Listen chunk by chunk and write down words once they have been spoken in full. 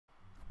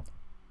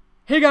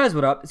Hey guys,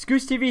 what up? It's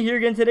Goose TV here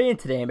again today, and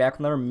today I'm back with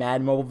another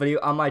Madden mobile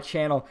video on my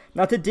channel.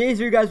 Now today's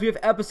video, guys, we have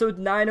episode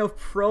 9 of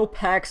Pro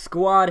Pack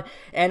Squad,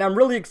 and I'm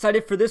really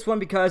excited for this one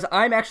because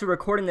I'm actually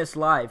recording this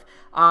live.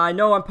 I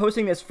know I'm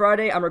posting this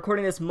Friday, I'm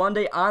recording this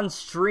Monday on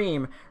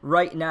stream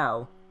right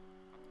now.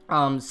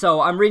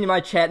 So I'm reading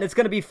my chat, and it's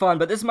going to be fun,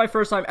 but this is my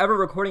first time ever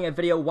recording a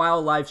video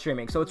while live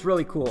streaming, so it's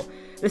really cool.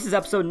 This is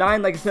episode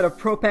 9, like I said, of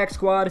Pro Pack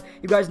Squad.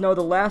 You guys know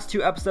the last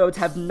 2 episodes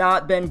have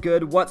not been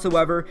good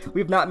whatsoever.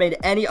 We've not made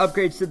any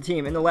upgrades to the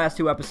team in the last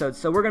 2 episodes,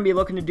 so we're going to be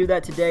looking to do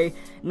that today.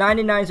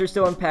 99s are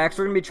still in packs.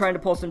 We're going to be trying to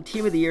pull some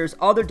Team of the Years,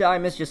 other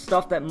diamonds, just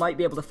stuff that might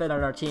be able to fit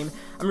on our team.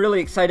 I'm really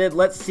excited.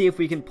 Let's see if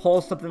we can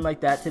pull something like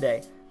that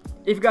today.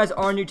 If you guys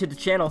are new to the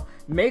channel,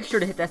 make sure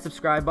to hit that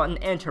subscribe button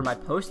and turn my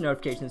post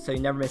notifications so you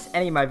never miss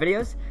any of my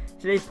videos.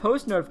 Today's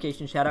post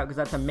notification shout out, because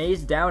that's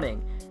Amaze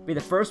Downing. Be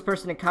the first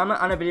person to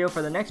comment on a video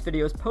for the next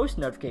video's post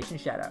notification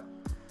shout out.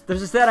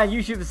 There's a stat on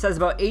YouTube that says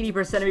about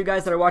 80% of you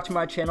guys that are watching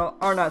my channel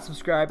are not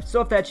subscribed.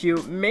 So if that's you,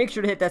 make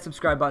sure to hit that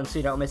subscribe button so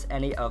you don't miss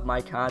any of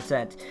my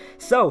content.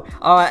 So,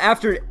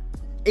 after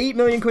 8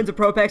 million coins of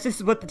Pro Packs. This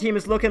is what the team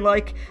is looking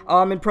like.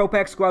 In Pro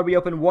Pack Squad, we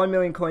open 1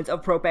 million coins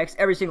of Pro Packs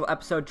every single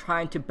episode,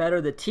 trying to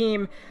better the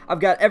team. I've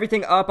got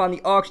everything up on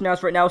the auction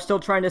house right now, still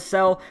trying to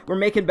sell. We're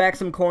making back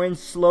some coins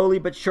slowly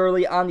but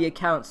surely on the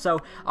account. So,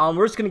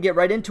 we're just going to get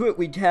right into it.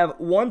 We have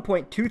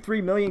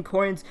 1.23 million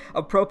coins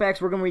of Pro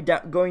Packs. We're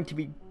going to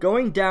be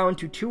going down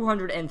to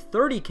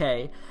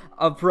 230k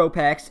of Pro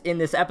Packs in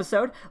this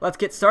episode. Let's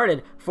get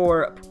started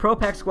for Pro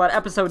Pack Squad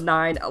episode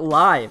 9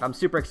 live. I'm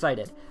super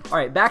excited.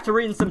 Alright, back to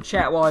reading some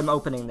chat while I'm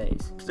opening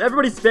these. So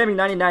everybody's spamming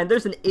 99.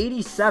 There's an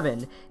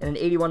 87 and an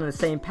 81 in the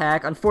same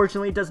pack.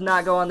 Unfortunately, it does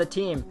not go on the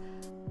team.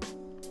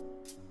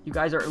 You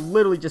guys are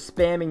literally just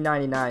spamming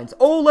 99s.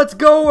 Oh, let's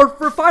go!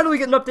 We're finally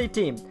getting an update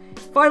team.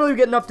 Finally, we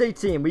get an update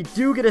team. We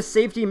do get a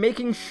safety,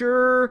 making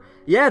sure...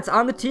 Yeah, it's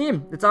on the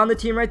team. It's on the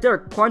team right there.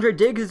 Quandre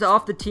Diggs is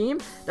off the team.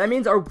 That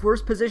means our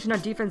worst position on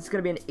defense is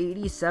going to be an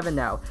 87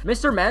 now.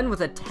 Mr. Madden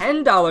with a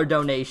 $10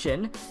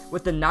 donation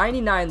with the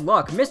 99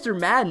 luck. Mr.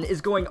 Madden is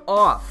going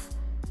off.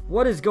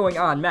 What is going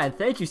on, man?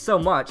 Thank you so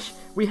much.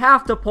 We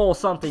have to pull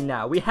something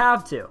now. We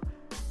have to.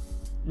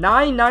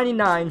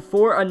 $9.99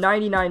 for a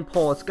 99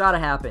 pull. It's got to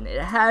happen.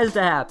 It has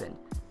to happen.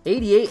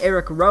 88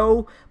 Eric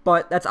Rowe,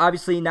 but that's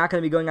obviously not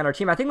going to be going on our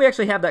team. I think we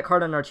actually have that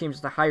card on our team,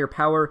 just a higher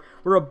power.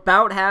 We're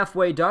about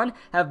halfway done.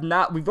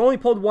 We've only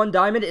pulled 1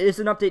 diamond. It is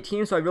an update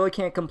team, so I really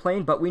can't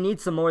complain, but we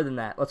need some more than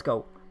that. Let's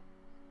go.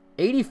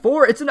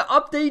 84, it's an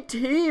update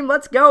team.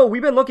 Let's go.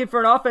 We've been looking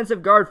for an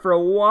offensive guard for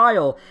a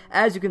while.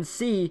 As you can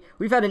see,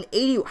 we've had an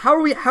 80.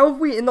 How have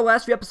we in the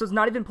last few episodes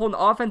not even pulled an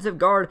offensive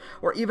guard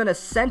or even a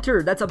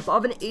center that's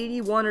above an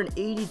 81 or an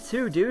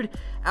 82, dude?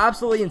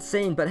 Absolutely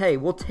insane, but hey,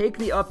 we'll take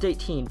the update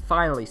team.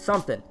 Finally,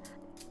 something.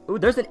 Ooh,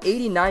 there's an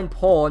 89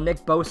 pull on Nick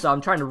Bosa.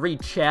 I'm trying to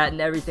read chat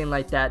and everything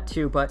like that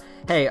too, but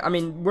hey, I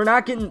mean, we're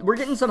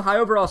getting some high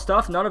overall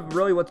stuff. None of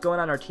really what's going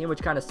on our team,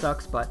 which kind of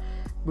sucks, but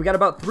we got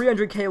about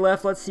 300k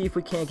left. Let's see if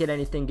we can't get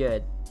anything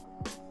good.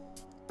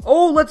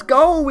 Oh, let's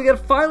go. We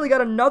finally got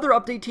another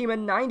update team at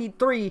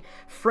 93.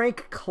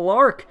 Frank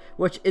Clark,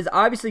 which is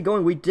obviously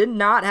going. We did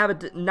not have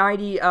a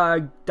 90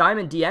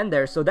 diamond DN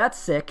there, so that's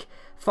sick.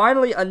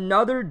 Finally,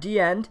 another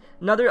DN,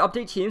 another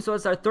update team. So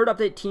it's our 3rd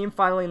update team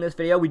finally in this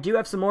video. We do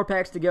have some more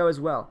packs to go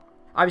as well.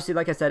 Obviously,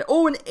 like I said,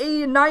 oh, an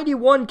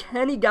 91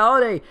 Kenny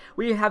Galladay.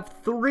 We have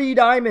 3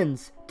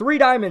 diamonds. 3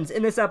 diamonds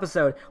in this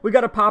episode. We got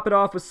to pop it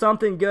off with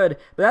something good.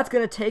 But that's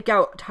going to take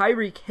out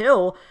Tyreek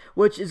Hill,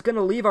 which is going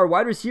to leave our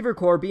wide receiver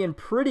core being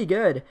pretty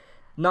good.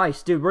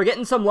 Nice, dude. We're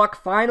getting some luck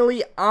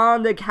finally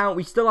on the account.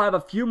 We still have a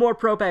few more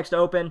Pro Packs to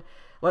open.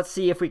 Let's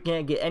see if we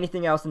can't get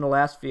anything else in the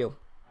last few.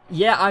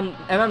 Yeah, I'm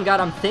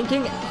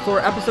thinking for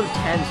episode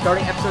 10,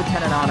 starting episode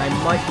 10 and on, I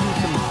might do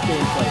some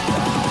gameplay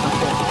stuff.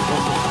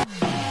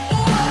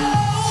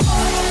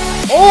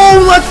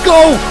 Oh, let's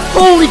go!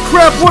 Holy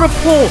crap, what a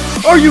pull!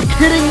 Are you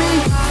kidding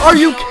me? Are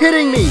you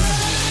kidding me?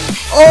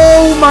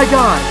 Oh my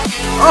god!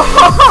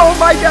 Oh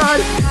my god!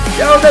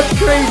 Yo, that's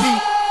crazy!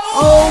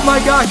 Oh my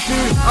gosh,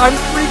 dude! I'm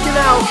freaking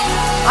out!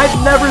 I've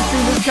never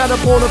seen this kind of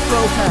pull in a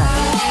Pro Pack!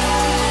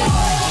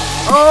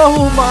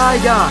 Oh my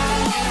god!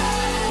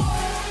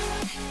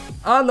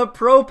 On the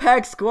Pro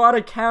Pack Squad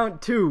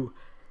account too!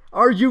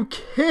 Are you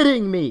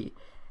kidding me?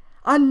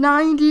 A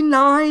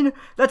 99?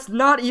 That's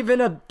not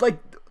even a, like...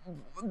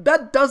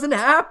 That doesn't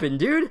happen,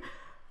 dude.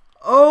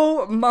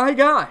 Oh my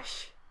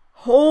gosh.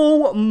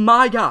 Oh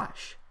my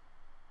gosh.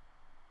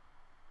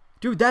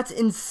 Dude, that's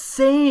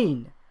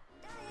insane.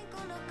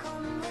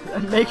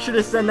 Make sure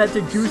to send that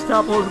to Goose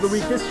Top Holes of the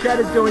Week. This chat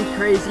is going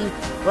crazy.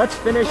 Let's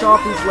finish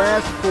off these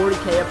last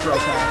 40k of Pro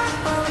Packs.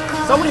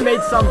 Somebody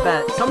made some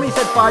bet. Somebody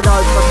said $5.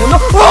 No.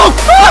 Oh!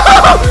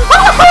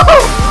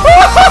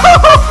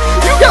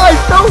 You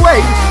guys, no way.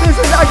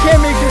 I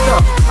can't make this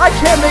up. I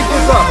can't make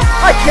this up.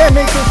 I can't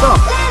make this up.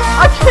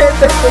 I can't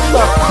make this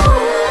up.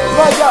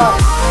 My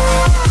god.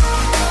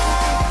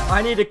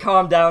 I need to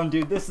calm down,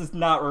 dude. This is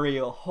not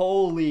real.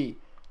 Holy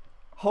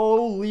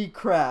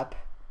crap.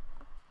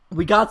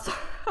 We got...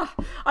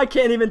 I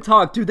can't even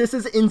talk. Dude, this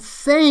is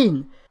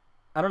insane.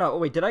 I don't know. Oh,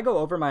 wait, did I go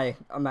over my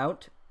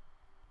amount?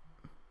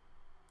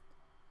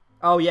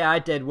 Oh, yeah, I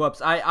did.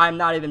 Whoops. I'm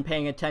not even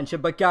paying attention.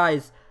 But,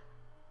 guys,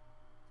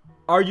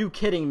 are you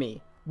kidding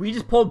me? We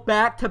just pulled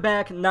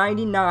back-to-back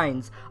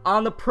 99s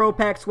on the Pro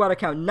Pack Squad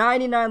account.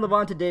 99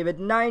 Levante David,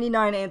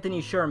 99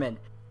 Anthony Sherman.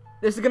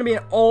 This is going to be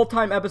an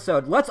all-time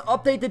episode. Let's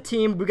update the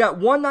team. We got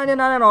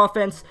 199 on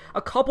offense,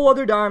 a couple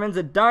other diamonds,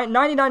 a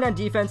 99 on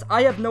defense.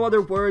 I have no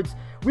other words.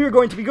 We are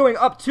going to be going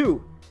up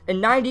to a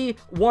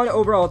 91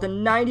 overall with a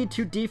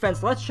 92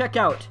 defense. Let's check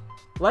out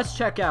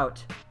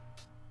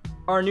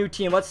our new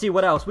team. Let's see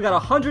what else. We got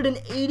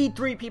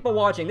 183 people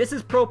watching. This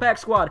is Pro Pack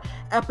Squad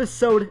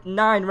episode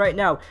 9 right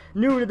now.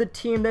 New to the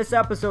team this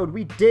episode.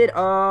 We did,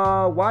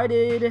 why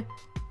did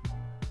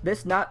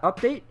this not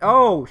update?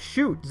 Oh,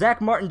 shoot. Zach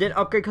Martin didn't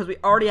upgrade because we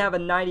already have a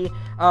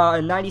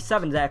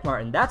 97 Zach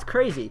Martin. That's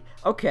crazy.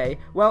 Okay,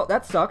 well,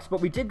 that sucks, but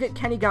we did get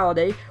Kenny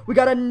Galladay. We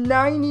got a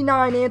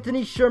 99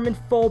 Anthony Sherman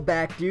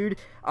fullback, dude.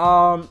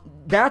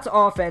 That's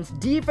offense.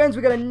 Defense,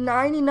 we got a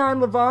 99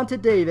 Levante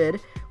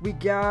David. We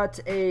got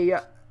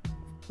a...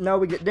 No,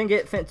 we didn't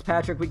get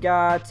Fitzpatrick. We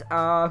got,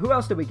 who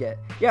else did we get?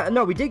 Yeah,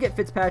 no, we did get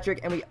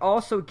Fitzpatrick, and we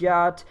also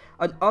got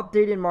an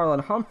updated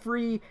Marlon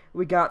Humphrey.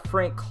 We got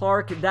Frank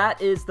Clark.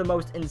 That is the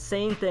most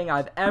insane thing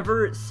I've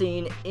ever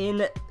seen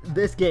in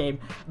this game.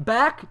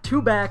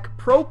 Back-to-back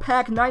Pro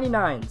Pack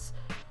 99s.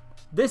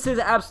 This is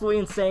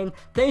absolutely insane.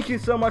 Thank you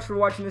so much for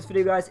watching this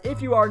video, guys.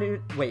 If you are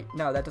new... Wait,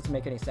 no, that doesn't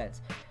make any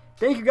sense.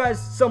 Thank you guys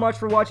so much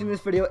for watching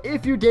this video.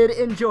 If you did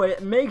enjoy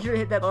it, make sure to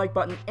hit that like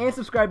button and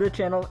subscribe to the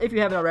channel if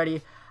you haven't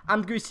already.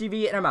 I'm Goose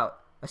TV, and I'm out.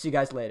 I'll see you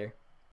guys later.